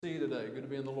See you today. Good to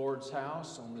be in the Lord's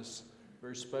house on this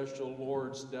very special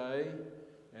Lord's Day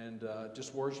and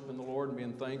just worshiping the Lord and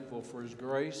being thankful for His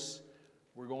grace.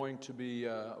 We're going to be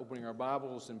opening our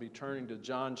Bibles and be turning to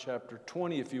John chapter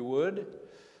 20, if you would.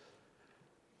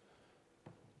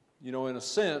 You know, in a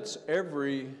sense,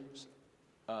 every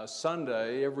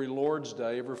Sunday, every Lord's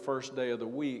Day, every first day of the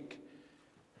week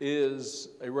is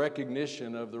a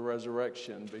recognition of the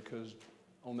resurrection, because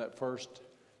on that first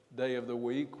day of the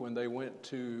week, when they went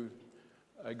to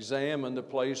examine the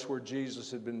place where Jesus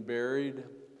had been buried,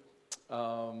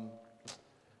 and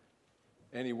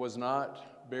He was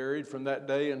not buried from that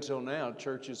day until now.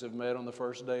 Churches have met on the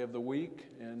first day of the week,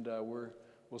 and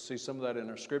we'll see some of that in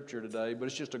our scripture today. But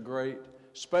it's just a great,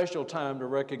 special time to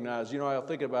recognize. You know, I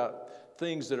think about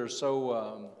things that are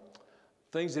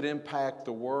things that impact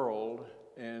the world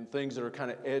and things that are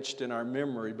kind of etched in our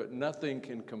memory, but nothing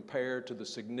can compare to the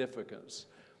significance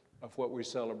of what we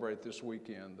celebrate this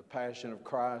weekend. The passion of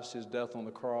Christ, His death on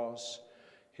the cross,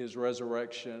 His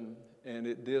resurrection, and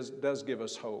it does give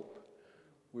us hope.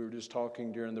 We were just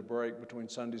talking during the break between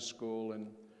Sunday school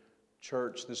and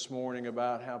church this morning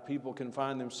about how people can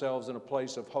find themselves in a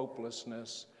place of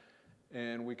hopelessness,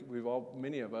 and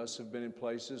many of us have been in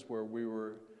places where we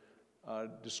were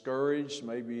discouraged,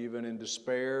 maybe even in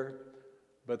despair,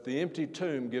 but the empty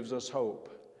tomb gives us hope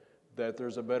that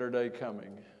there's a better day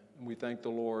coming. And we thank the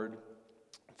Lord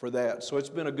for that. So it's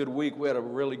been a good week. We had a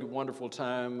really wonderful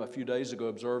time a few days ago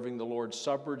observing the Lord's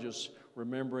Supper, just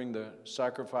remembering the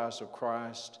sacrifice of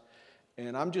Christ.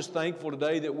 And I'm just thankful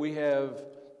today that we have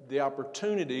the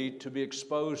opportunity to be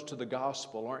exposed to the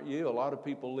gospel, aren't you? A lot of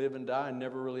people live and die and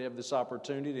never really have this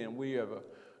opportunity, and we have a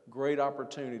great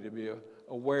opportunity to be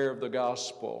aware of the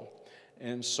gospel.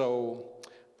 And so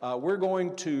we're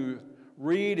going to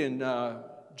read in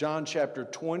John chapter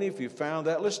 20, if you found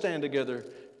that. Let's stand together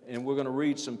and we're going to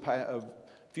read a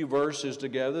few verses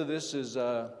together. This is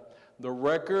the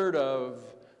record of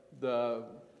the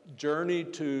journey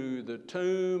to the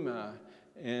tomb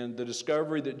and the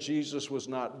discovery that Jesus was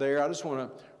not there. I just want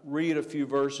to read a few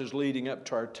verses leading up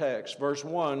to our text. Verse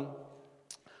 1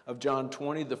 of John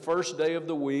 20, the first day of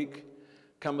the week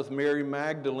cometh Mary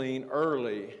Magdalene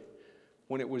early,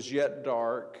 when it was yet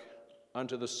dark,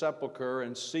 unto the sepulchre,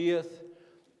 and seeth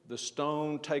the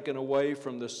stone taken away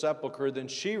from the sepulchre. Then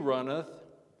she runneth,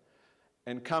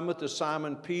 and cometh to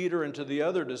Simon Peter and to the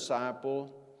other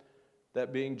disciple,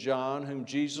 that being John, whom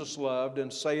Jesus loved,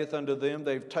 and saith unto them,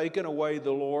 They've taken away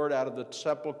the Lord out of the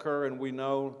sepulchre, and we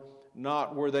know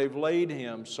not where they've laid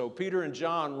him. So Peter and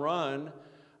John run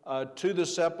to the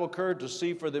sepulchre to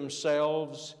see for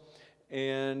themselves.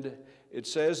 And it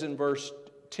says in verse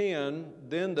 10,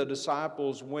 Then the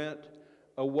disciples went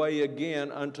away again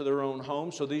unto their own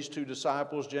home. So these two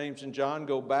disciples, James and John,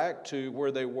 go back to where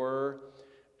they were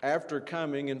after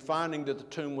coming and finding that the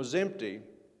tomb was empty.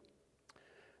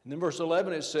 And then verse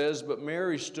 11 it says, But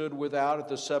Mary stood without at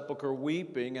the sepulchre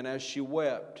weeping, and as she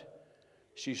wept,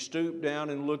 she stooped down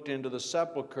and looked into the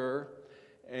sepulchre,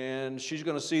 and she's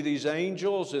going to see these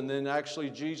angels, and then actually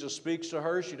Jesus speaks to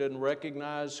her. She doesn't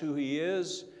recognize who He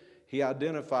is. He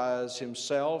identifies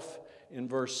Himself in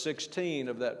verse 16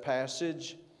 of that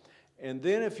passage. And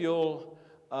then if you'll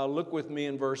look with me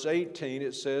in verse 18,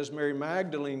 it says, Mary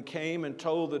Magdalene came and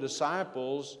told the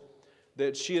disciples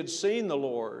that she had seen the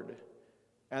Lord,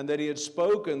 and that He had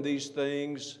spoken these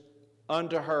things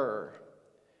unto her.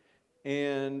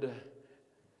 And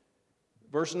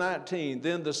verse 19,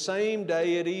 then the same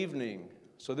day at evening,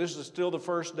 so this is still the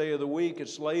first day of the week,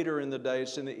 it's later in the day,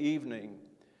 it's in the evening.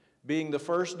 Being the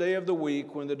first day of the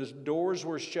week, when the doors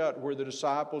were shut where the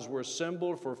disciples were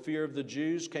assembled for fear of the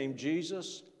Jews, came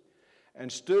Jesus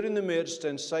and stood in the midst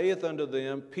and saith unto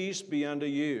them, Peace be unto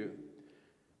you.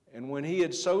 And when He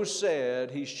had so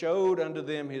said, He showed unto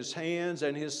them His hands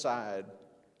and His side.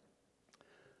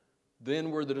 Then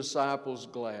were the disciples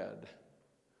glad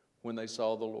when they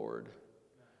saw the Lord.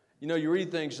 You know, you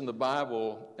read things in the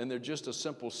Bible and they're just a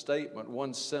simple statement,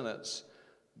 one sentence.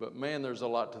 But man, there's a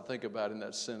lot to think about in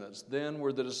that sentence. Then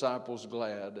were the disciples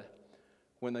glad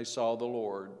when they saw the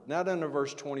Lord. Now down to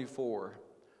verse 24.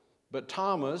 But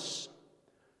Thomas,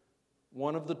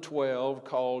 one of the 12,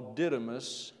 called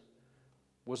Didymus,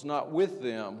 was not with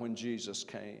them when Jesus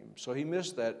came. So he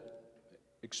missed that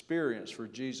experience for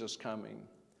Jesus coming.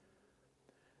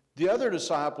 The other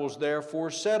disciples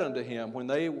therefore said unto him, when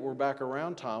they were back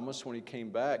around Thomas, when he came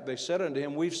back, they said unto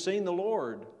him, We've seen the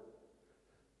Lord.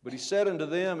 But he said unto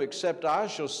them, Except I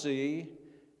shall see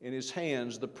in His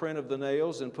hands the print of the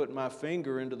nails, and put my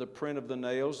finger into the print of the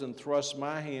nails, and thrust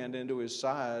my hand into His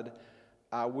side,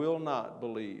 I will not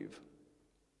believe.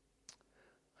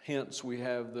 Hence we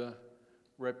have the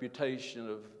reputation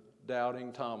of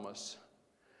doubting Thomas.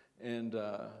 And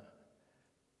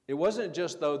it wasn't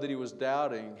just, though, that he was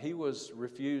doubting. He was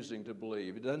refusing to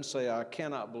believe. It doesn't say, I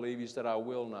cannot believe. He said, I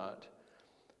will not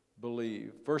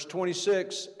believe. Verse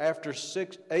 26,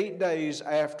 8 days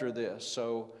after this.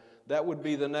 So that would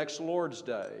be the next Lord's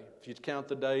Day. If you count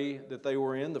the day that they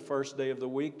were in, the first day of the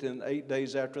week, then 8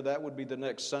 days after that would be the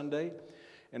next Sunday.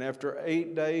 And after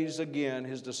 8 days again,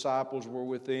 his disciples were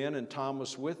within and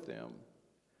Thomas with them.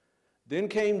 Then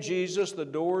came Jesus, the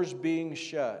doors being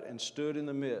shut, and stood in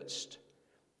the midst,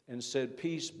 and said,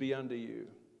 Peace be unto you.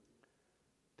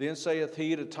 Then saith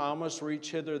he to Thomas,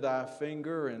 Reach hither thy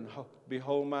finger, and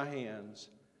behold my hands.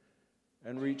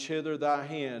 And reach hither thy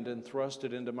hand, and thrust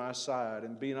it into my side,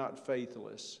 and be not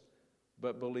faithless,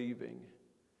 but believing.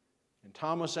 And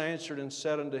Thomas answered and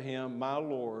said unto him, My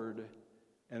Lord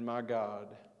and my God.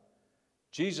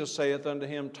 Jesus saith unto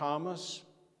him, Thomas,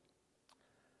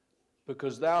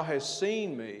 because thou hast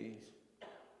seen me,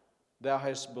 thou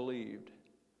hast believed.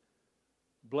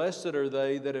 Blessed are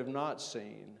they that have not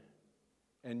seen,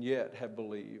 and yet have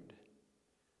believed.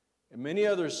 And many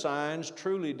other signs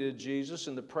truly did Jesus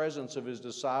in the presence of his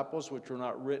disciples, which were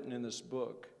not written in this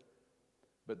book.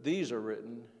 But these are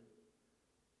written,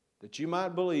 that you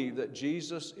might believe that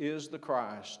Jesus is the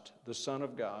Christ, the Son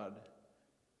of God,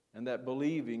 and that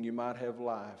believing you might have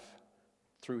life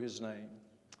through his name.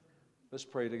 Let's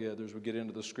pray together as we get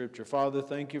into the Scripture. Father,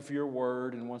 thank you for your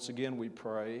word, and once again we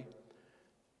pray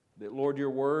that, Lord, your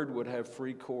word would have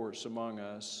free course among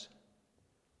us.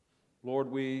 Lord,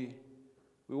 we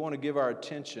want to give our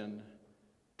attention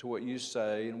to what you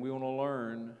say, and we want to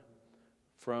learn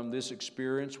from this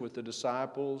experience with the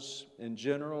disciples in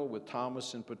general, with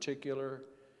Thomas in particular,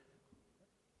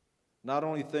 not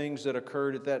only things that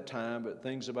occurred at that time, but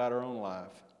things about our own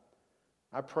life.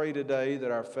 I pray today that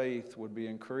our faith would be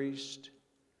increased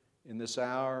in this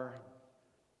hour.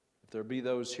 If there be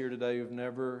those here today who've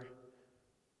never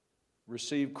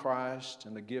received Christ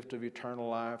and the gift of eternal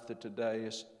life, that today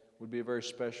would be a very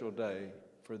special day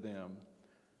for them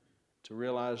to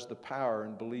realize the power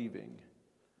in believing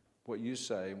what you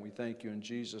say. And we thank you in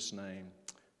Jesus' name.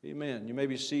 Amen. You may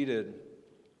be seated.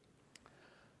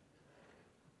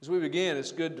 As we begin,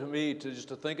 it's good to me to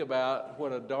think about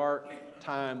what a dark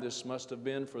time this must have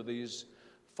been for these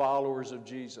followers of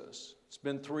Jesus. It's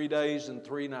been 3 days and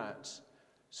 3 nights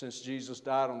since Jesus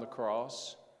died on the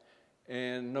cross,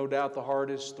 and no doubt the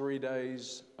hardest 3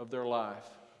 days of their life.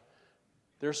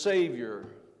 Their Savior,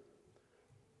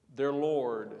 their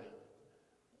Lord,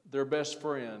 their best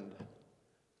friend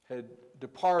had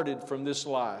departed from this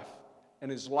life, and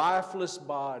his lifeless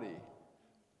body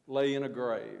lay in a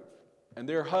grave. And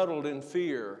they're huddled in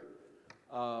fear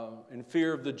of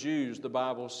the Jews, the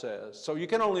Bible says. So you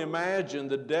can only imagine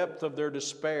the depth of their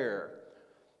despair.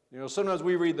 You know, sometimes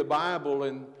we read the Bible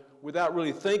and without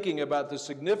really thinking about the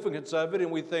significance of it,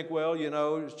 and we think, well, you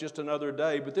know, it's just another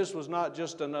day. But this was not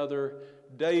just another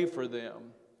day for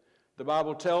them. The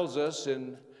Bible tells us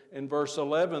in verse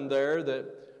 11 there that,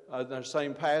 in the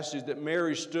same passage, that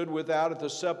Mary stood without at the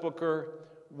sepulchre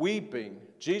weeping.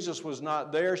 Jesus was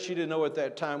not there. She didn't know at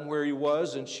that time where he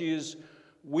was, and she is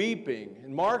weeping.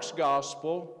 In Mark's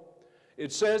gospel,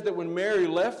 it says that when Mary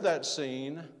left that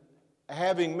scene,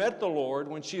 having met the Lord,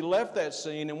 when she left that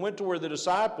scene and went to where the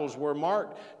disciples were,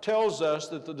 Mark tells us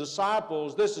that the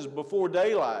disciples, this is before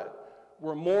daylight,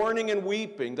 were mourning and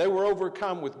weeping. They were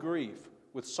overcome with grief,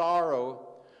 with sorrow,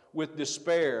 with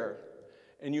despair.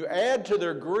 And you add to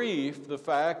their grief the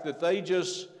fact that they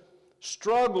just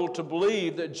struggled to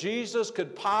believe that Jesus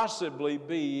could possibly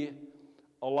be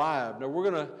alive. Now, we're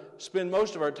going to spend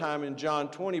most of our time in John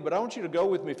 20, but I want you to go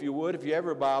with me, if you would, if you have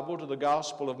your Bible, to the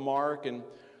Gospel of Mark, and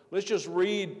let's just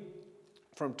read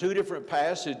from 2 different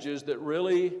passages that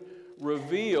really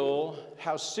reveal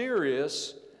how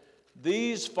serious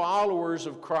these followers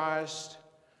of Christ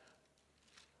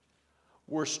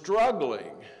were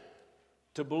struggling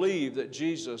to believe that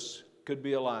Jesus could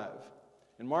be alive.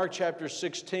 In Mark chapter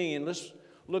 16, let's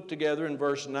look together in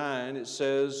verse 9. It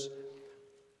says,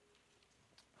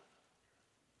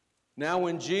 Now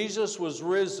when Jesus was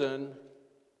risen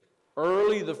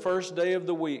early the first day of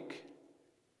the week,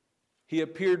 he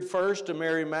appeared first to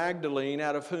Mary Magdalene,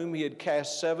 out of whom he had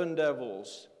cast 7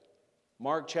 devils.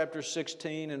 Mark chapter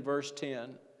 16 and verse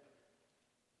 10.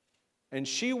 And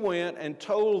she went and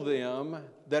told them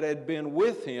that had been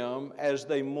with him as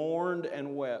they mourned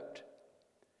and wept.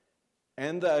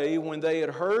 And they, when they had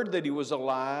heard that he was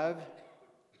alive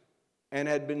and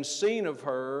had been seen of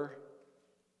her,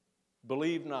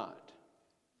 believed not.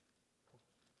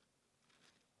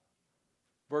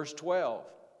 Verse 12.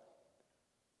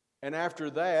 And after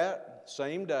that,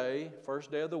 same day,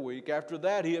 first day of the week, after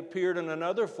that he appeared in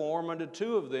another form unto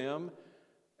two of them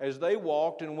as they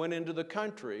walked and went into the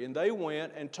country. And they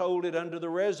went and told it unto the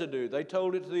residue. They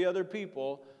told it to the other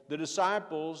people. The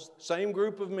disciples, same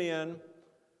group of men,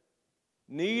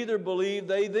 neither believed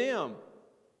they them.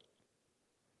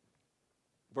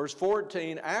 Verse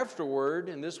 14, afterward,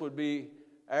 and this would be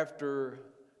after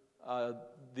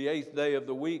the 8th day of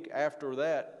the week after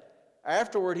that,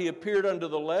 afterward he appeared unto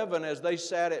the 11 as they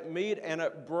sat at meat and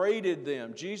upbraided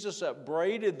them. Jesus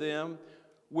upbraided them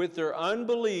with their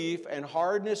unbelief and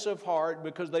hardness of heart,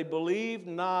 because they believed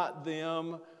not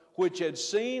them which had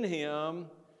seen him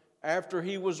after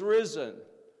he was risen.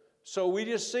 So we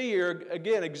just see here,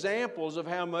 again, examples of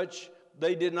how much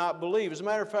they did not believe. As a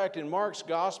matter of fact, in Mark's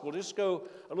gospel, just go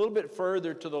a little bit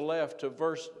further to the left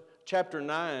to chapter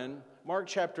 9, Mark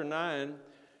chapter 9,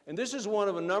 and this is one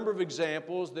of a number of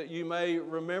examples that you may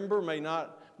remember, may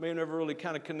never really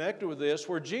kind of connected with this,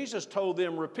 where Jesus told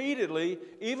them repeatedly,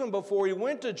 even before he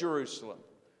went to Jerusalem,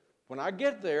 when I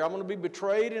get there, I'm going to be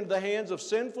betrayed into the hands of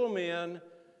sinful men, and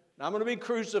I'm going to be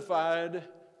crucified,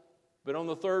 but on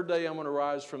the third day I'm going to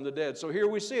rise from the dead. So here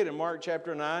we see it in Mark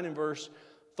chapter 9 and verse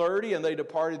 30, and they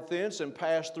departed thence and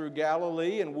passed through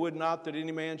Galilee, and would not that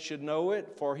any man should know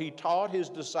it, for he taught his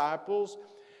disciples,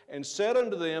 and said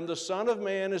unto them, the Son of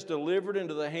Man is delivered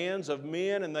into the hands of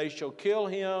men, and they shall kill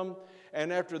him,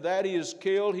 and after that he is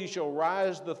killed, he shall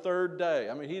rise the third day.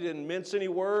 I mean, he didn't mince any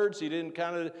words. He didn't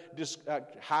kind of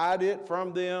hide it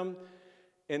from them.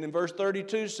 And in verse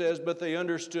 32 says, but they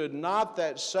understood not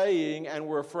that saying and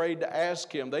were afraid to ask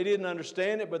him. They didn't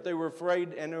understand it, but they were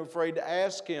afraid to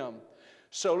ask him.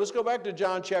 So let's go back to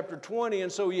John chapter 20.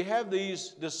 And so you have these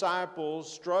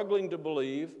disciples struggling to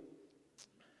believe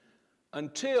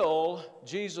until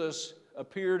Jesus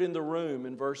appeared in the room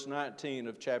in verse 19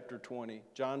 of chapter 20,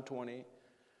 John 20.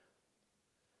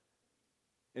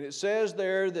 And it says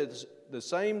there that the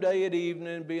same day at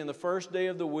evening, being the first day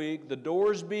of the week, the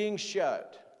doors being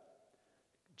shut,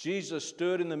 Jesus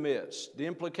stood in the midst. The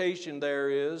implication there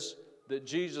is that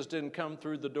Jesus didn't come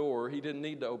through the door. He didn't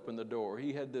need to open the door.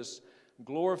 He had this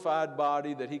glorified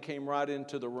body that he came right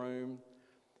into the room.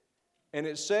 And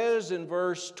it says in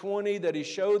verse 20 that he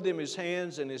showed them his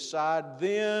hands and his side.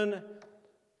 Then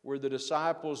were the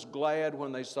disciples glad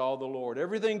when they saw the Lord.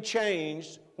 Everything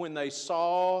changed when they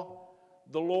saw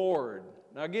the Lord.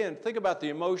 Now again, think about the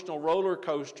emotional roller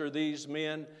coaster these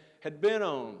men had been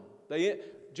on.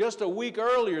 Just a week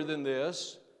earlier than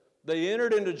this, they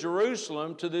entered into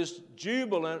Jerusalem to this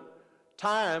jubilant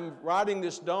time, riding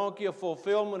this donkey, a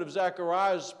fulfillment of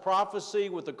Zechariah's prophecy,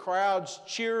 with the crowds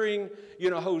cheering,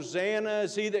 Hosanna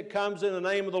is he that comes in the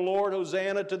name of the Lord,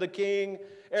 Hosanna to the King.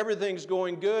 Everything's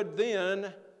going good.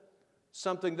 Then,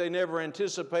 something they never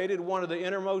anticipated, one of the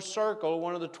innermost circle,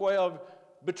 one of the 12,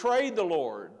 betrayed the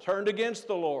Lord, turned against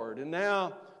the Lord, and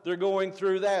now they're going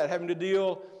through that, having to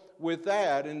deal with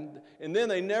that. And then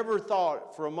they never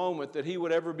thought for a moment that he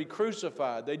would ever be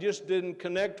crucified. They just didn't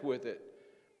connect with it.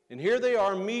 And here they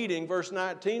are meeting, verse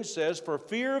 19 says, for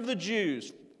fear of the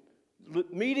Jews,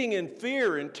 meeting in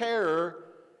fear and terror,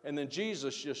 and then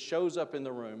Jesus just shows up in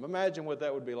the room. Imagine what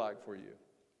that would be like for you.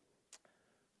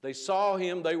 They saw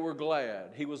him, they were glad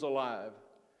he was alive.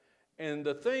 And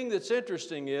the thing that's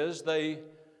interesting is they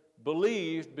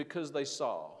believed because they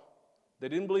saw. They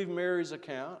didn't believe Mary's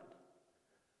account.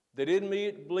 They didn't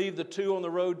believe the two on the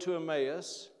road to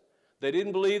Emmaus. They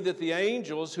didn't believe that the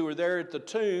angels who were there at the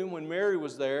tomb when Mary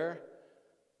was there,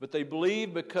 but they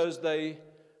believed because they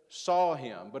saw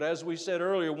him. But as we said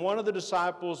earlier, one of the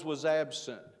disciples was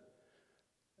absent.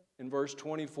 In verse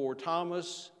 24,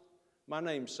 Thomas, my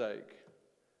namesake,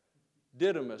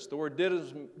 Didymus. The word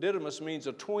Didymus means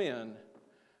a twin.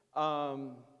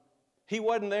 He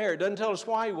wasn't there. It doesn't tell us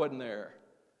why he wasn't there.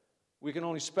 We can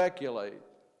only speculate.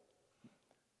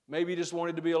 Maybe he just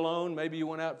wanted to be alone. Maybe he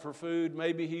went out for food.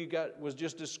 Maybe he was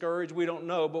just discouraged. We don't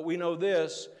know. But we know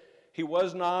this. He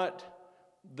was not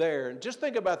there. And just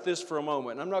think about this for a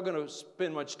moment. I'm not going to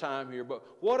spend much time here, but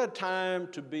what a time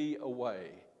to be away.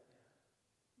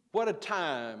 What a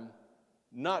time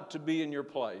not to be in your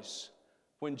place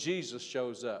when Jesus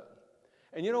shows up.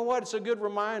 And you know what? It's a good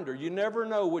reminder. You never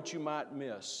know what you might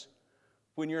miss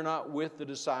when you're not with the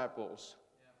disciples,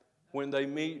 when they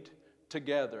meet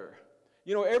together.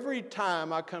 Every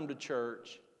time I come to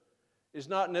church is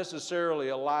not necessarily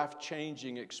a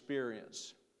life-changing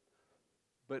experience.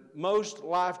 But most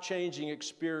life-changing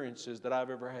experiences that I've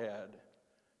ever had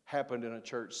happened in a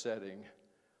church setting.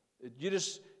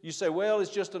 You say, well,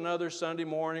 it's just another Sunday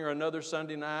morning or another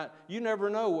Sunday night. You never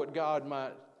know what God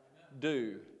might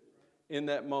do in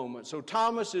that moment. So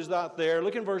Thomas is not there.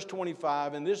 Look in verse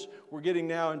 25, and this, we're getting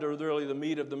now into really the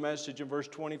meat of the message in verse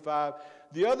 25.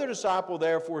 The other disciple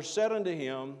therefore said unto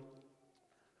him,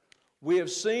 We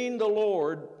have seen the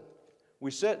Lord. They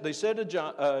said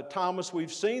to Thomas,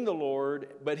 We've seen the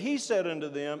Lord. But he said unto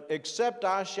them, Except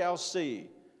I shall see.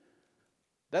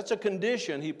 That's a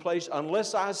condition he placed,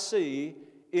 unless I see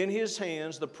in his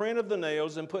hands the print of the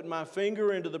nails, and put my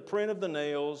finger into the print of the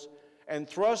nails, and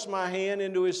thrust my hand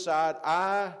into his side,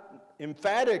 I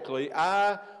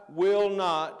will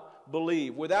not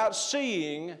believe. Without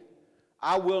seeing,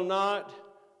 I will not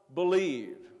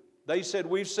believe. They said,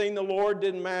 We've seen the Lord,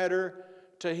 didn't matter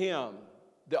to him.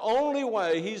 The only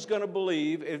way he's going to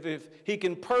believe if he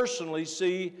can personally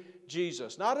see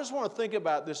Jesus. Now, I just want to think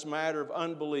about this matter of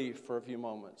unbelief for a few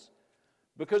moments,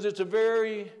 because it's a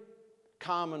very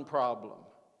common problem,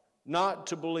 not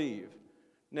to believe.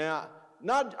 Now,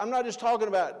 I'm not just talking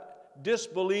about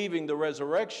disbelieving the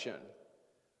resurrection,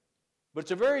 but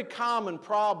it's a very common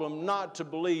problem not to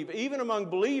believe, even among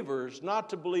believers, not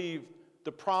to believe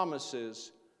the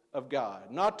promises of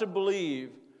God, not to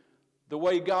believe the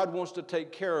way God wants to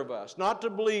take care of us, not to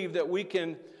believe that we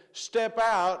can step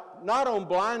out, not on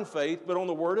blind faith, but on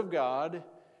the Word of God.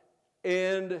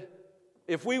 And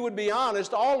if we would be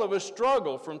honest, all of us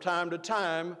struggle from time to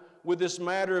time with this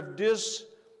matter of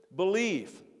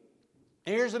disbelief.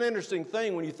 And here's an interesting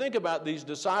thing. When you think about these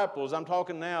disciples, I'm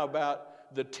talking now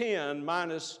about the 10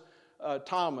 minus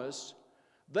Thomas,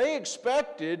 they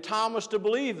expected Thomas to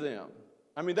believe them.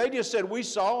 I mean, they just said, We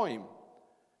saw him.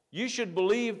 You should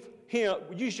believe him.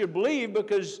 You should believe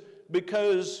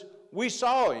because we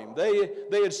saw him. They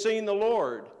had seen the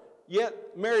Lord.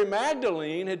 Yet Mary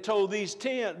Magdalene had told these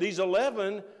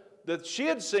 11 that she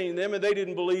had seen them, and they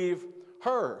didn't believe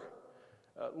her.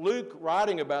 Luke,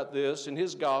 writing about this in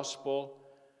his gospel,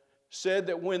 said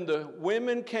that when the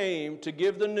women came to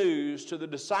give the news to the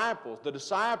disciples,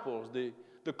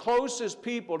 the closest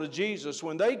people to Jesus,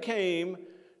 when they came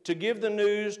to give the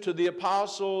news to the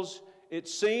apostles, it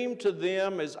seemed to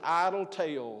them as idle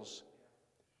tales,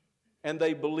 and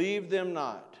they believed them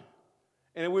not.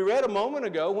 And we read a moment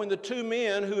ago when the two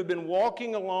men who had been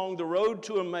walking along the road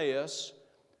to Emmaus,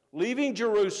 leaving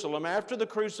Jerusalem after the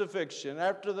crucifixion,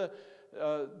 after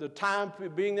the time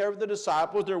being there with the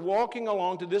disciples, they're walking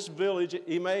along to this village,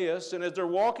 Emmaus, and as they're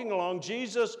walking along,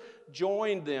 Jesus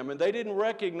joined them, and they didn't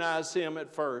recognize him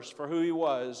at first for who he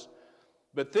was.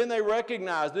 But then they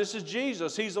recognized, this is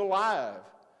Jesus, he's alive.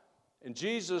 And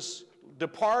Jesus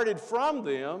departed from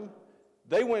them.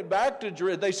 They went back to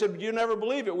Jerusalem. They said, You never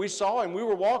believe it. We saw him. We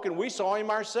were walking. We saw him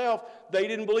ourselves. They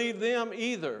didn't believe them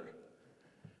either.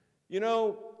 You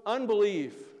know,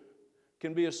 unbelief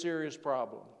can be a serious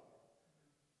problem.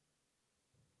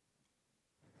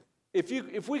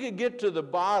 If we could get to the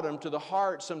bottom, to the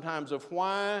heart sometimes of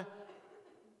why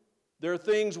there are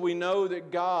things we know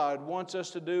that God wants us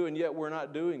to do and yet we're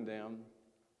not doing them,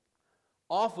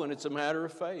 often it's a matter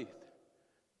of faith.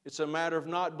 It's a matter of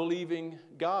not believing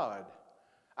God.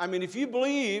 I mean, if you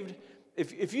believed,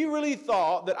 if you really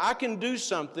thought that I can do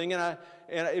something and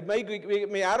it may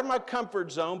get me out of my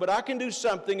comfort zone, but I can do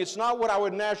something, it's not what I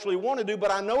would naturally want to do,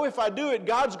 but I know if I do it,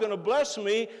 God's going to bless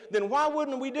me, then why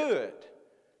wouldn't we do it?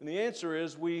 And the answer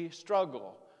is we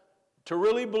struggle to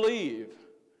really believe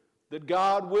that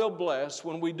God will bless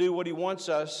when we do what he wants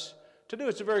us to do.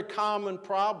 It's a very common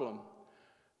problem.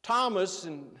 Thomas,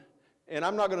 and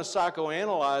I'm not going to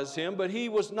psychoanalyze him, but he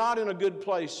was not in a good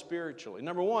place spiritually.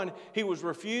 Number one, he was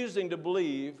refusing to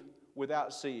believe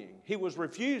without seeing. He was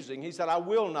refusing. He said, I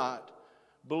will not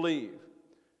believe.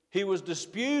 He was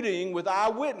disputing with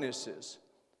eyewitnesses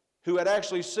who had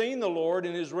actually seen the Lord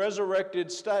in his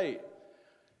resurrected state.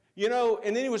 You know,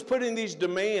 and then he was putting these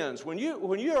demands. When you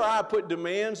or I put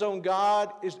demands on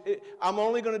God, I'm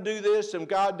only going to do this and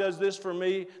God does this for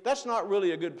me, that's not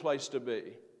really a good place to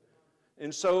be.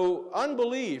 And so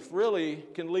unbelief really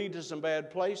can lead to some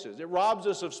bad places. It robs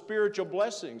us of spiritual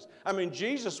blessings. I mean,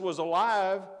 Jesus was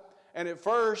alive, and at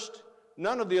first,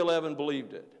 none of the 11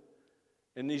 believed it.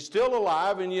 And he's still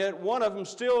alive, and yet one of them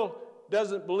still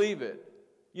doesn't believe it.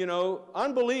 You know,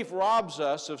 unbelief robs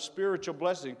us of spiritual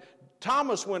blessing.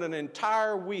 Thomas went an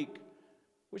entire week,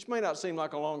 which may not seem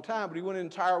like a long time, but he went an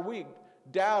entire week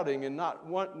doubting and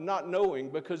not knowing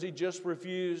because he just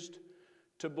refused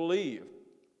to believe.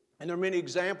 And there are many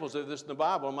examples of this in the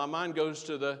Bible. My mind goes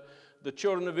to the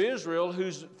children of Israel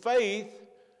whose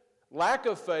lack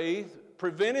of faith,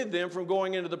 prevented them from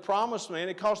going into the promised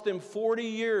land. It cost them 40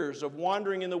 years of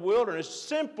wandering in the wilderness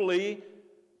simply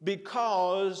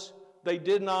because they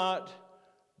did not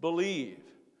believe.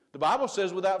 The Bible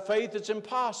says without faith it's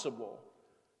impossible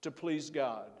to please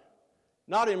God.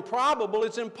 Not improbable,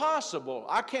 it's impossible.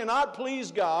 I cannot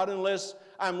please God unless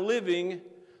I'm living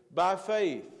by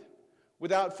faith.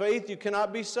 Without faith, you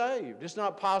cannot be saved. It's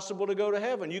not possible to go to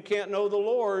heaven. You can't know the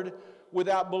Lord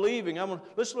without believing.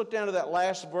 Let's look down to that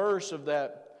last verse of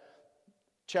that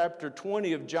chapter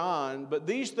 20 of John. But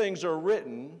these things are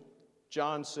written,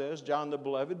 John says, John the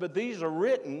beloved, but these are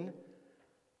written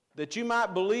that you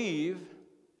might believe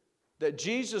that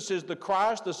Jesus is the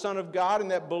Christ, the Son of God,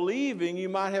 and that believing you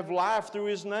might have life through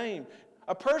His name.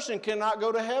 A person cannot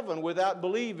go to heaven without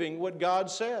believing what God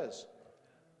says.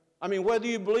 I mean, whether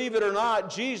you believe it or not,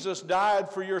 Jesus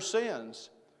died for your sins.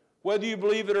 Whether you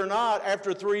believe it or not,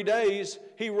 after 3 days,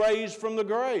 He raised from the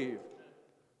grave.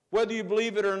 Whether you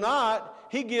believe it or not,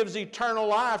 He gives eternal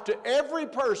life to every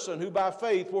person who by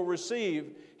faith will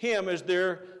receive Him as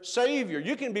their Savior.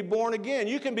 You can be born again.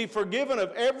 You can be forgiven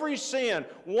of every sin.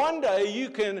 One day you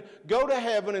can go to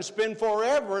heaven and spend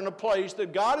forever in a place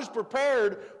that God has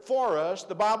prepared for us.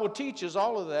 The Bible teaches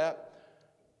all of that.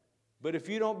 But if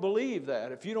you don't believe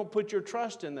that, if you don't put your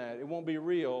trust in that, it won't be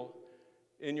real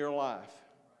in your life.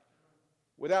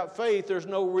 Without faith, there's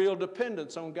no real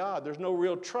dependence on God. There's no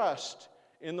real trust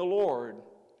in the Lord.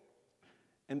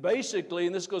 And basically,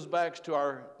 and this goes back to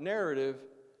our narrative,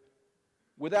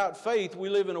 without faith, we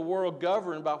live in a world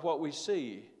governed by what we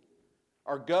see,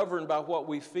 or governed by what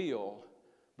we feel.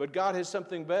 But God has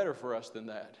something better for us than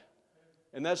that.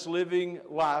 And that's living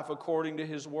life according to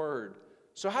His Word.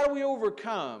 So how do we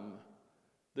overcome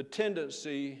the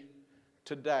tendency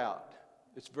to doubt?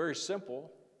 It's very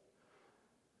simple.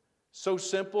 So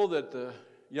simple that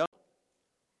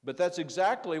but that's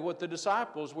exactly what the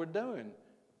disciples were doing.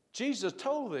 Jesus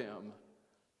told them,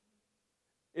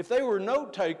 if they were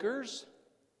note takers,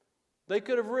 they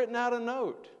could have written out a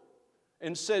note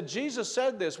and said, Jesus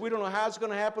said this. We don't know how it's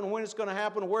going to happen, when it's going to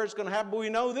happen, where it's going to happen, but we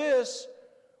know this.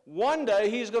 One day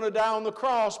He's going to die on the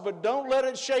cross, but don't let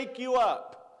it shake you up.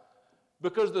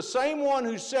 Because the same one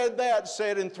who said that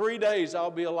said, in 3 days I'll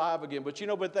be alive again. But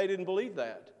they didn't believe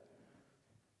that.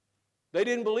 They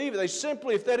didn't believe it. They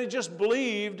simply, if they had just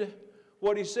believed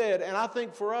what He said, and I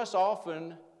think for us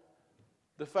often,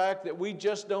 the fact that we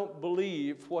just don't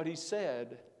believe what He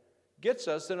said gets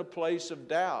us in a place of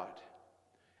doubt.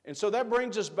 And so that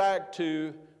brings us back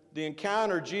to the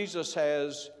encounter Jesus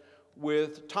has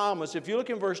with Thomas. If you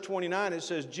look in verse 29, it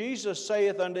says, Jesus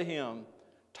saith unto him,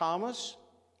 Thomas,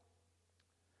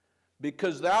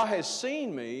 because thou hast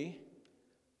seen me,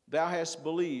 thou hast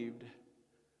believed.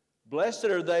 Blessed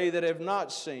are they that have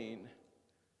not seen,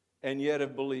 and yet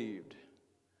have believed.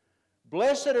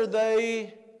 Blessed are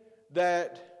they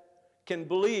that can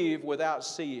believe without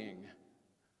seeing.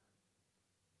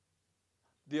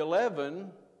 The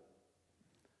 11,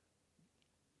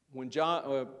 when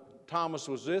Thomas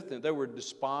was with them, they were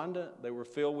despondent, they were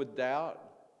filled with doubt.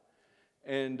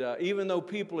 And even though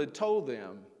people had told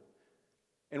them,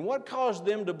 and what caused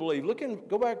them to believe?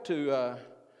 Go back to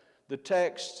the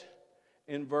text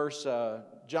in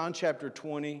John chapter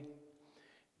 20.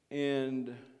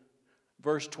 In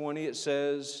verse 20 it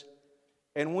says,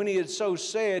 and when He had so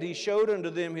said, He showed unto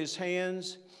them His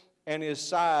hands and His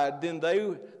side.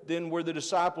 Then were the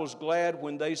disciples glad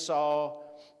when they saw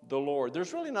the Lord.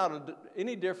 There's really not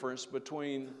any difference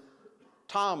between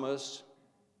Thomas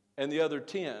and the other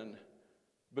 10,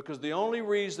 because the only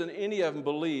reason any of them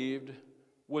believed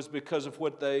was because of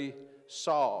what they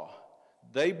saw.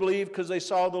 They believed because they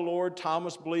saw the Lord.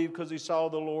 Thomas believed because he saw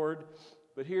the Lord.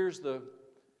 But here's the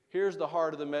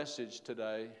heart of the message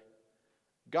today.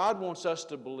 God wants us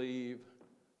to believe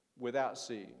without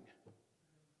seeing.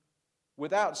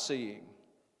 Without seeing.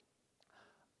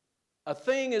 A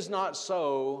thing is not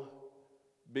so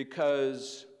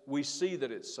because we see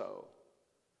that it's so.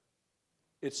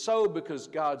 It's so because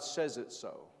God says it's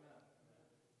so.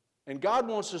 And God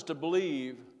wants us to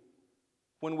believe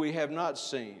when we have not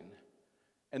seen.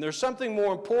 And there's something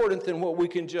more important than what we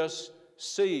can just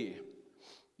see.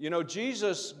 You know,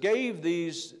 Jesus gave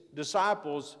these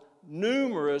disciples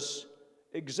numerous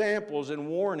examples and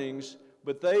warnings,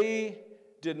 but they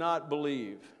did not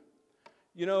believe.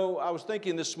 You know, I was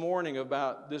thinking this morning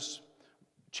about this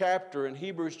chapter in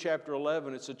Hebrews chapter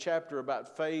 11. It's a chapter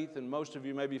about faith, and most of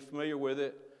you may be familiar with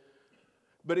it.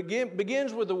 But it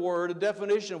begins with a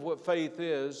definition of what faith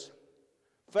is.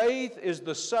 Faith is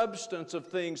the substance of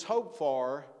things hoped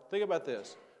for. Think about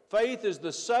this. Faith is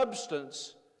the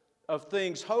substance of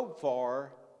things hoped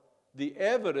for, the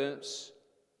evidence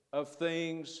of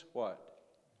things, what?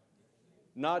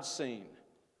 Not seen.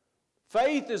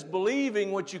 Faith is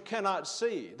believing what you cannot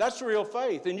see. That's real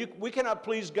faith. And we cannot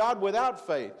please God without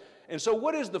faith. And so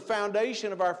what is the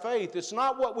foundation of our faith? It's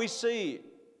not what we see.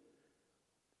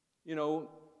 You know,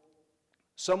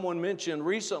 Someone mentioned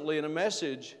recently in a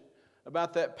message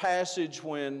about that passage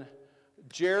when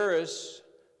Jairus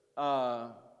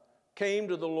came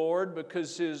to the Lord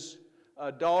because his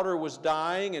daughter was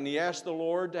dying, and he asked the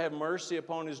Lord to have mercy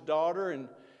upon his daughter,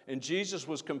 and Jesus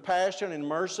was compassionate and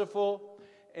merciful,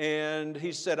 and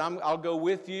he said, I'll go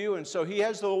with you. And so he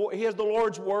has the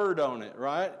Lord's word on it,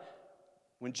 right?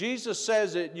 When Jesus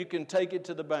says it, you can take it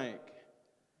to the bank.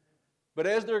 But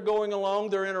as they're going along,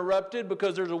 they're interrupted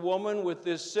because there's a woman with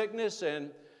this sickness,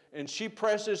 and she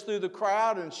presses through the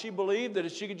crowd, and she believed that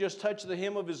if she could just touch the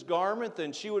hem of his garment,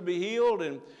 then she would be healed.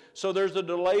 And so there's a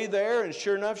delay there, and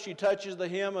sure enough, she touches the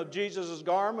hem of Jesus'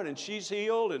 garment, and she's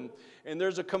healed, and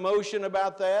there's a commotion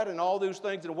about that and all those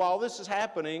things. And while this is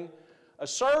happening, a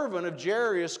servant of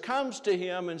Jairus comes to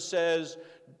him and says,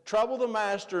 "Trouble the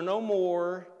master no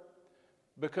more,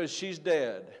 because she's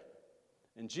dead."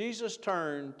 And Jesus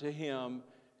turned to him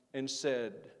and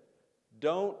said,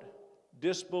 "Don't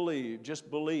disbelieve, just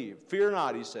believe. Fear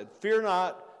not," he said. "Fear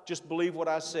not, just believe what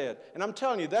I said." And I'm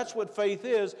telling you, that's what faith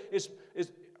is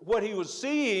what he was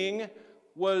seeing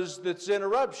was this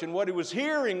interruption. What he was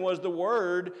hearing was the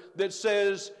word that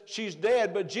says she's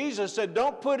dead. But Jesus said,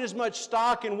 don't put as much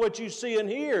stock in what you see and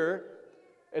hear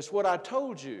as what I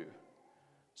told you.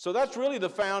 So that's really the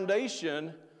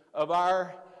foundation of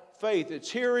our faith. It's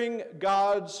hearing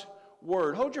God's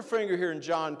word. Hold your finger here in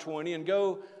John 20 and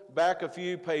go back a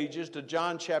few pages to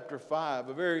John chapter 5,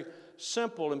 a very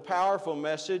simple and powerful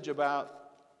message about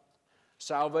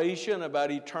salvation,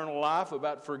 about eternal life,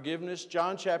 about forgiveness.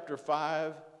 John chapter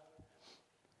 5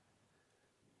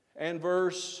 and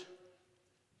verse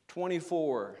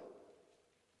 24.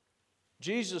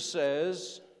 Jesus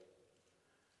says,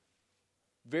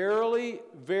 "Verily,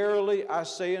 verily, I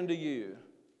say unto you,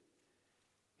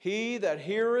 he that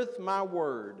heareth my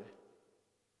word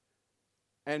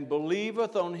and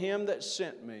believeth on him that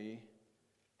sent me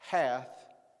hath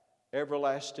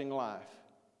everlasting life,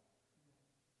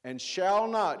 and shall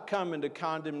not come into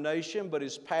condemnation, but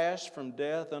is passed from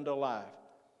death unto life."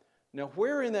 Now,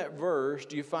 where in that verse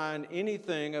do you find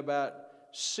anything about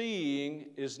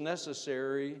seeing is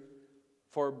necessary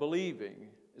for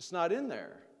believing? It's not in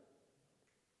there.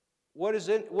 What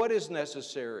is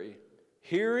necessary?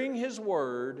 Hearing his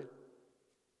word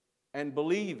and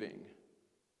believing.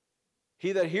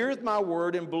 "He that heareth my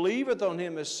word and believeth on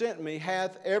him that sent me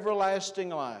hath everlasting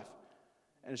life,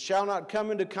 and shall not come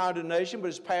into condemnation, but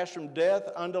is passed from death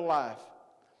unto life."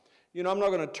 You know, I'm not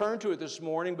going to turn to it this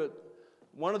morning, but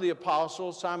one of the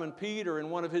apostles, Simon Peter, in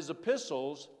one of his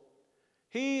epistles,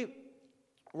 he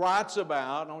writes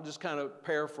about, and I'll just kind of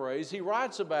paraphrase, he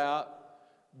writes about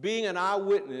being an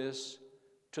eyewitness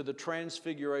to the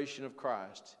transfiguration of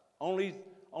Christ. Only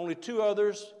two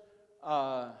others,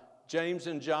 James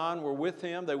and John, were with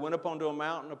him. They went up onto a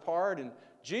mountain apart, and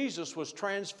Jesus was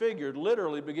transfigured.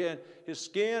 Literally his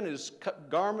skin, his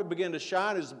garment began to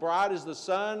shine as bright as the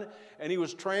sun, and he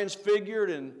was transfigured,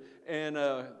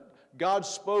 and God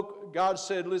spoke. God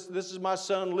said, "Listen, this is my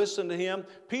son, listen to him."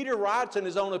 Peter writes in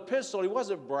his own epistle, he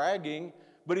wasn't bragging,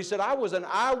 but he said, "I was an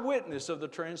eyewitness of the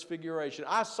transfiguration.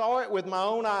 I saw it with my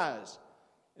own eyes."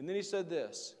 And then he said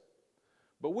this,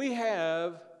 "But we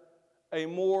have a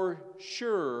more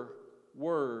sure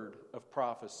word of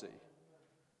prophecy."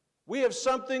 We have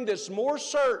something that's more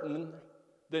certain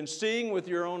than seeing with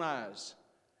your own eyes.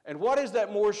 And what is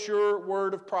that more sure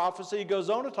word of prophecy? He goes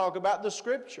on to talk about the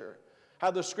Scripture, how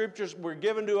the Scriptures were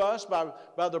given to us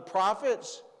by the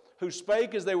prophets who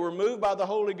spake as they were moved by the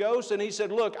Holy Ghost. And he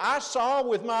said, "Look, I saw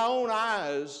with my own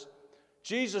eyes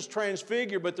Jesus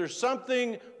transfigured, but there's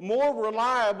something more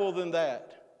reliable than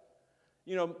that."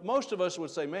 You know, most of us would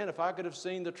say, "Man, if I could have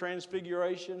seen the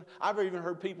transfiguration." I've even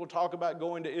heard people talk about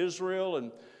going to Israel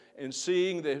and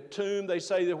seeing the tomb, they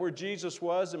say, that where Jesus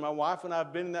was. And my wife and I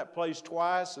have been in that place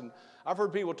twice. And I've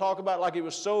heard people talk about it like it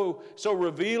was so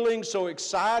revealing, so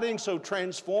exciting, so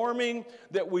transforming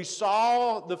that we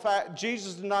saw the fact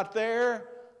Jesus is not there.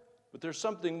 But there's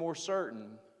something more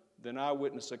certain than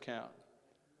eyewitness account.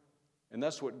 And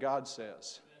that's what God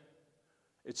says.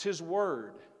 It's His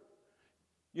Word.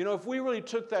 You know, if we really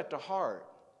took that to heart,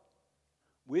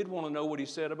 we'd want to know what He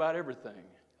said about everything.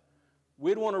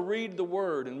 We'd want to read the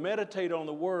Word and meditate on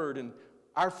the Word. And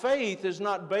our faith is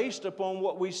not based upon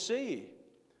what we see.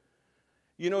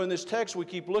 You know, in this text we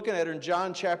keep looking at it in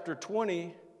John chapter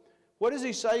 20, what does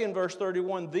He say in verse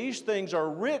 31? These things are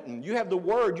written. You have the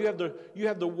Word, you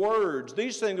have the words.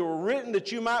 These things were written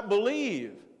that you might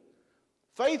believe.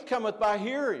 Faith cometh by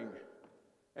hearing,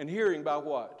 and hearing by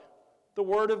what? The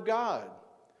Word of God.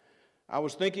 I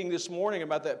was thinking this morning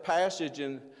about that passage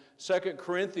in 2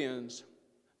 Corinthians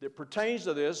that pertains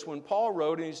to this when Paul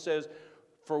wrote, and he says,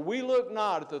 For we look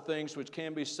not at the things which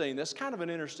can be seen. That's kind of an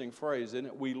interesting phrase, isn't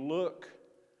it? We look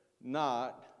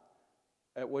not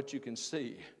at what you can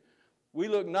see. We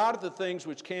look not at the things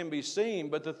which can be seen,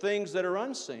 but the things that are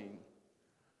unseen.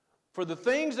 For the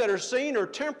things that are seen are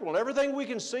temporal. Everything we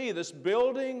can see, this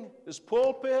building, this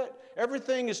pulpit,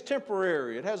 everything is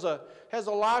temporary. It has a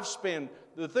lifespan.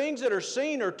 The things that are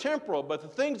seen are temporal, but the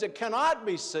things that cannot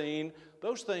be seen,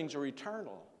 those things are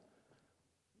eternal.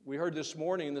 We heard this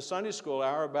morning in the Sunday school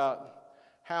hour about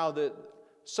how that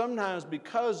sometimes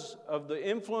because of the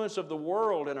influence of the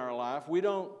world in our life, we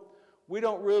don't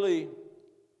really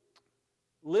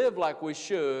live like we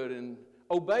should and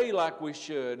obey like we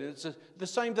should. And it's the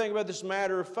same thing about this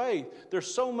matter of faith.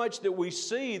 There's so much that we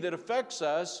see that affects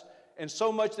us and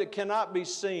so much that cannot be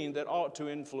seen that ought to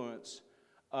influence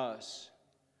us.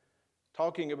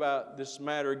 Talking about this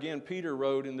matter again, Peter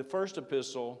wrote in the first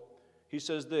epistle, he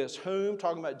says this, whom,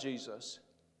 talking about Jesus,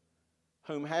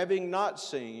 whom having not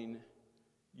seen,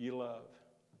 ye love.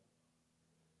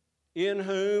 In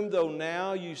whom, though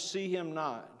now you see him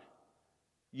not,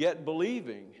 yet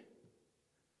believing,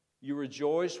 you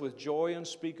rejoice with joy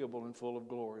unspeakable and full of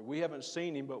glory. We haven't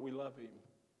seen him, but we love him.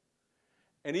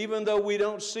 And even though we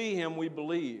don't see him, we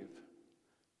believe.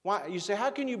 Why? You say,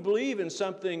 how can you believe in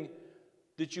something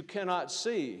that you cannot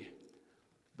see?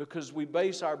 Because we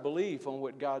base our belief on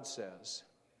what God says.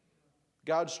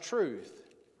 God's truth.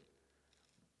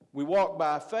 We walk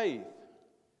by faith,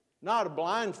 not a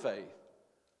blind faith,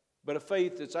 but a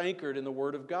faith that's anchored in the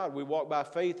Word of God. We walk by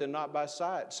faith and not by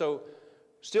sight. So,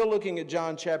 still looking at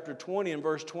John chapter 20 and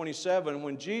verse 27,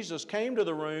 when Jesus came to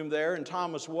the room there and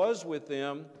Thomas was with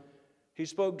them, he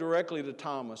spoke directly to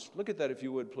Thomas. Look at that if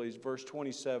you would, please, verse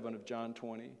 27 of John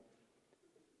 20.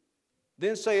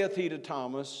 Then saith he to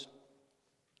Thomas,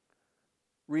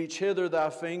 reach hither thy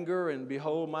finger and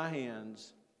behold my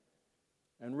hands,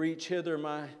 and reach hither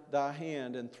thy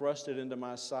hand and thrust it into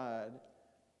my side.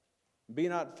 Be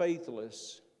not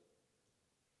faithless,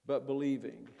 but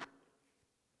believing.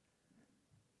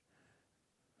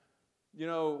 You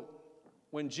know,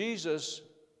 when Jesus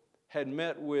had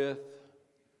met with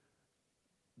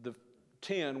the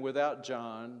 10 without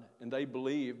John, and they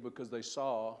believed because they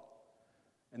saw,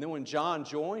 and then when John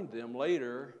joined them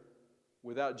later,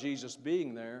 without Jesus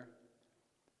being there,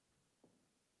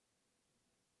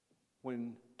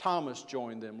 when Thomas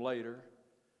joined them later,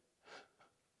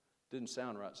 didn't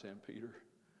sound right saying Peter.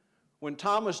 When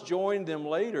Thomas joined them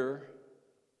later,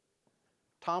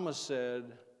 Thomas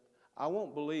said, I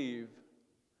won't believe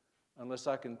unless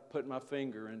I can put my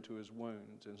finger into his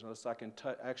wounds, unless I can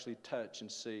actually touch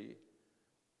and see.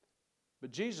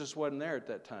 But Jesus wasn't there at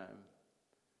that time.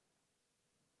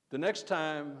 The next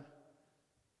time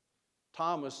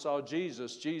Thomas saw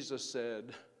Jesus, Jesus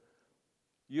said,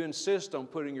 you insist on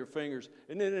putting your fingers.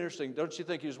 Isn't it interesting? Don't you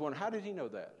think he was wondering, how did he know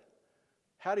that?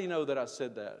 How do you know that I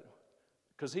said that?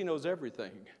 Because he knows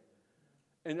everything.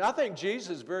 And I think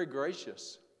Jesus is very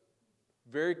gracious,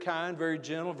 very kind, very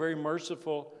gentle, very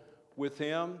merciful with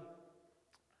him.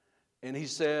 And he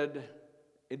said,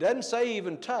 it doesn't say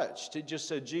even touched. It just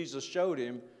said Jesus showed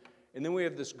him. And then we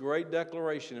have this great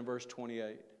declaration in verse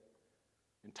 28.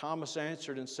 And Thomas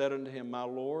answered and said unto him, my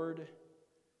Lord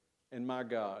and my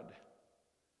God.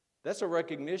 That's a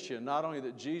recognition not only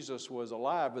that Jesus was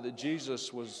alive, but that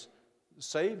Jesus was the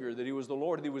Savior, that he was the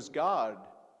Lord, that he was God,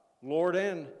 Lord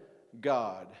and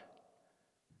God.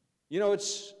 You know,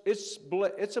 it's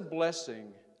a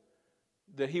blessing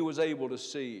that he was able to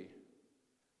see.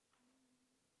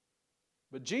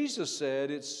 But Jesus said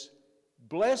it's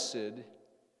blessed.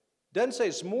 Doesn't say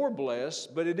it's more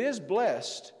blessed, but it is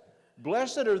blessed.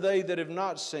 Blessed are they that have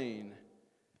not seen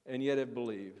and yet have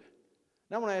believed.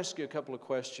 Now I want to ask you a couple of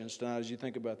questions tonight as you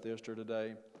think about this or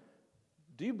today.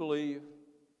 Do you believe?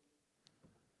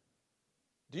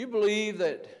 Do you believe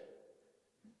that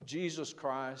Jesus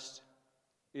Christ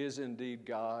is indeed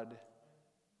God?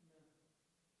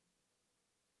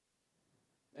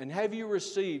 And have you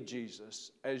received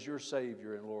Jesus as your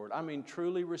Savior and Lord? I mean,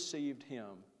 truly received him.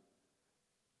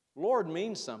 Lord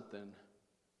means something.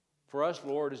 For us,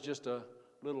 Lord is just a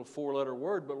little four-letter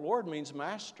word, but Lord means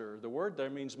master. The word there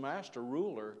means master,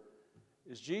 ruler.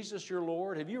 Is Jesus your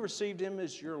Lord? Have you received him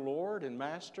as your Lord and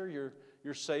master,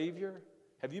 your Savior?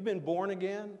 Have you been born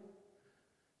again?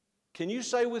 Can you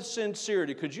say with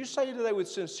sincerity, could you say today with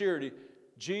sincerity,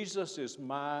 Jesus is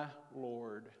my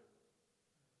Lord?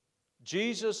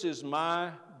 Jesus is my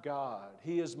God.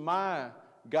 He is my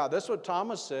God. That's what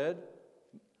Thomas said.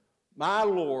 My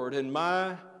Lord and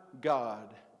my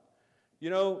God. You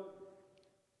know,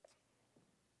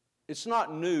 it's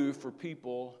not new for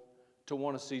people to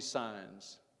want to see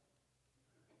signs.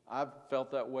 I've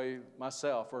felt that way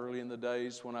myself early in the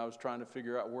days when I was trying to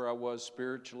figure out where I was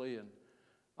spiritually. And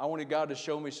I wanted God to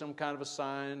show me some kind of a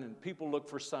sign, and people look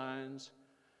for signs.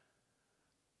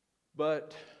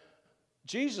 But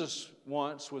Jesus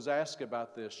once was asked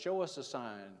about this, show us a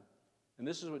sign. And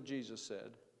this is what Jesus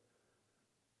said.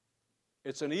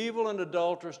 It's an evil and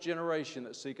adulterous generation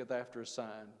that seeketh after a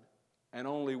sign, and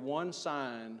only one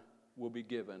sign will be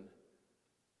given.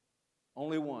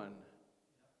 Only one.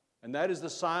 And that is the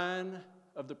sign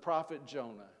of the prophet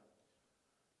Jonah.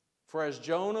 For as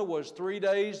Jonah was 3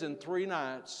 days and 3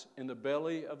 nights in the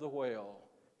belly of the whale,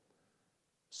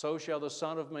 so shall the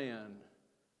Son of Man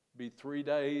be 3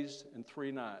 days and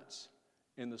 3 nights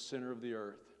in the center of the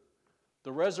earth.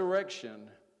 The resurrection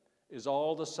is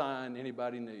all the sign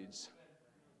anybody needs.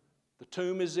 The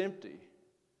tomb is empty.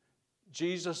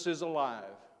 Jesus is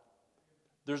alive.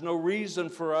 There's no reason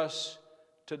for us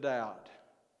to doubt.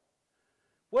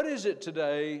 What is it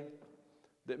today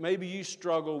that maybe you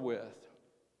struggle with?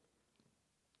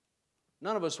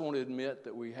 None of us want to admit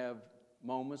that we have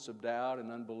moments of doubt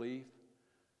and unbelief.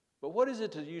 But what is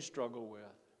it that you struggle with?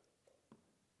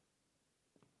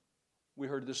 We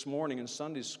heard this morning in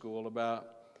Sunday school about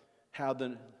how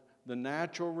the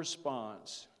natural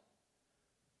response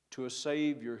to a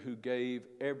Savior who gave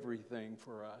everything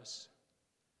for us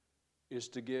is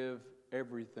to give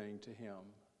everything to Him.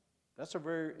 That's a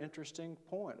very interesting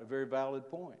point, a very valid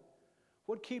point.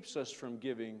 What keeps us from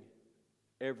giving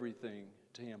everything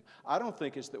to Him? I don't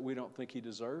think it's that we don't think He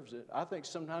deserves it. I think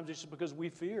sometimes it's just because we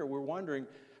fear. We're wondering,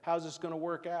 how's this going to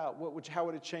work out? How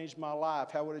would it change my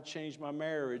life? How would it change my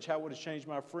marriage? How would it change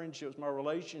my friendships, my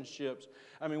relationships?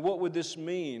 I mean, what would this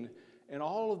mean? And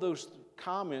all of those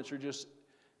comments are just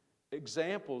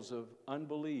examples of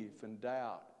unbelief and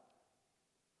doubt.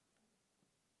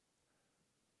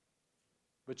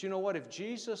 But you know what? If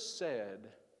Jesus said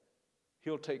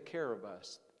He'll take care of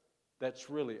us, that's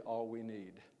really all we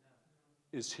need,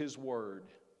 is His Word.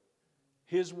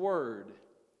 His Word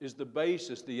is the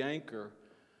basis, the anchor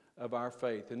of our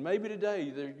faith. And maybe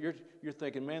today you're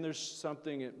thinking, man, there's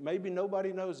something, maybe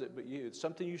nobody knows it but you. It's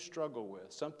something you struggle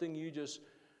with, something you just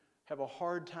have a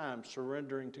hard time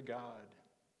surrendering to God.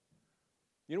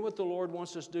 You know what the Lord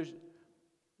wants us to do?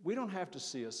 We don't have to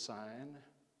see a sign.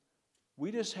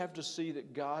 We just have to see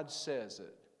that God says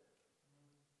it.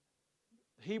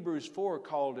 Hebrews 4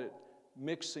 called it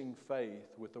mixing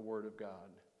faith with the Word of God.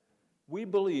 We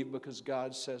believe because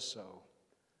God says so.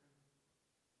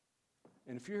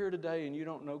 And if you're here today and you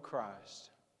don't know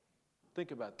Christ,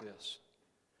 think about this.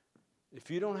 If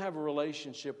you don't have a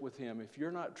relationship with Him, if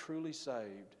you're not truly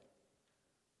saved,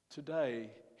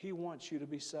 today He wants you to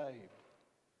be saved.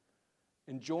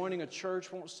 And joining a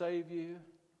church won't save you.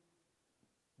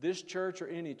 This church or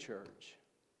any church.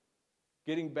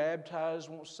 Getting baptized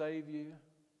won't save you.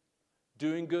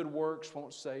 Doing good works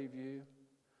won't save you.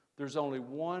 There's only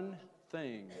one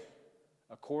thing,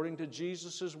 according to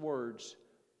Jesus' words,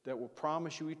 that will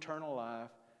promise you eternal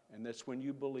life, and that's when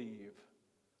you believe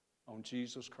on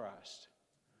Jesus Christ.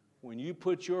 When you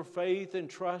put your faith and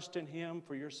trust in Him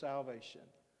for your salvation.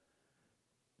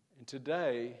 And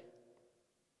today,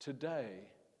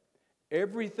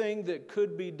 everything that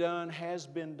could be done has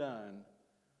been done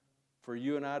for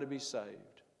you and I to be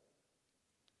saved.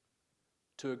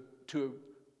 To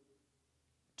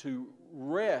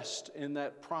rest in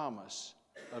that promise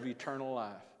of eternal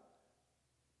life.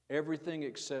 Everything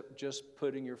except just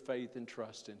putting your faith and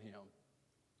trust in Him.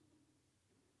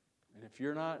 And if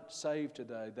you're not saved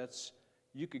today,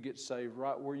 you could get saved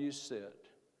right where you sit,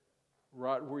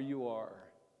 right where you are,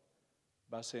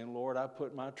 by saying, Lord, I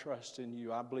put my trust in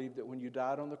You. I believe that when You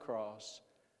died on the cross,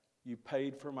 You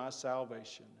paid for my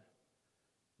salvation.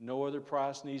 No other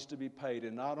price needs to be paid.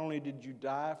 And not only did You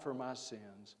die for my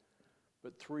sins,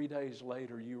 but 3 days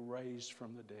later You raised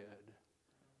from the dead.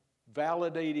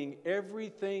 Validating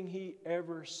everything He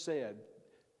ever said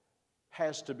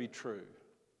has to be true.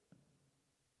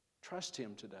 Trust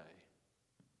Him today.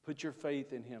 Put your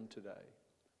faith in Him today.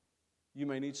 You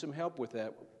may need some help with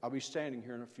that. I'll be standing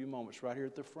here in a few moments right here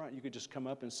at the front. You could just come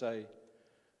up and say,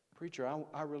 Preacher,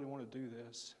 I really want to do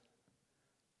this,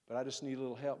 but I just need a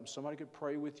little help. And somebody could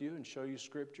pray with you and show you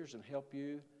scriptures and help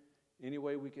you any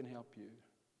way we can help you.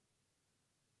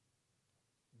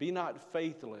 Be not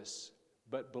faithless,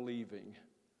 but believing.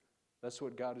 That's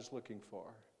what God is looking for.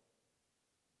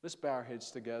 Let's bow our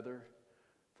heads together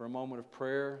for a moment of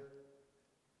prayer.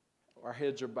 Our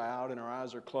heads are bowed and our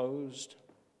eyes are closed.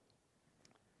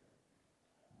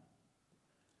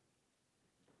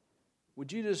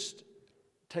 Would you just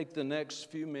take the next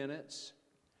few minutes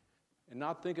and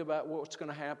not think about what's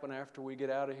going to happen after we get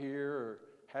out of here, or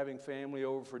having family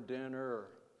over for dinner,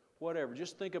 or whatever.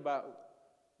 Just think about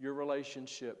your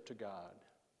relationship to God.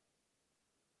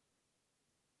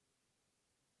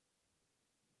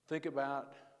 Think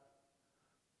about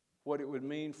what it would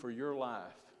mean for your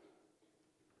life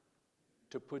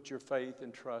to put your faith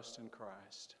and trust in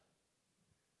Christ.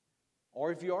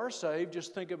 Or if you are saved,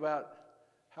 just think about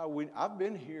how I've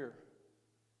been here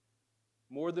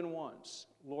more than once.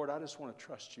 Lord, I just want to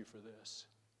trust you for this.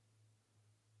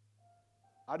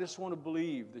 I just want to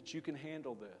believe that you can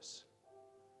handle this.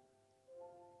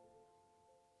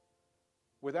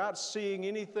 Without seeing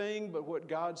anything but what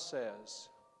God says,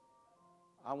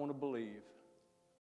 I want to believe.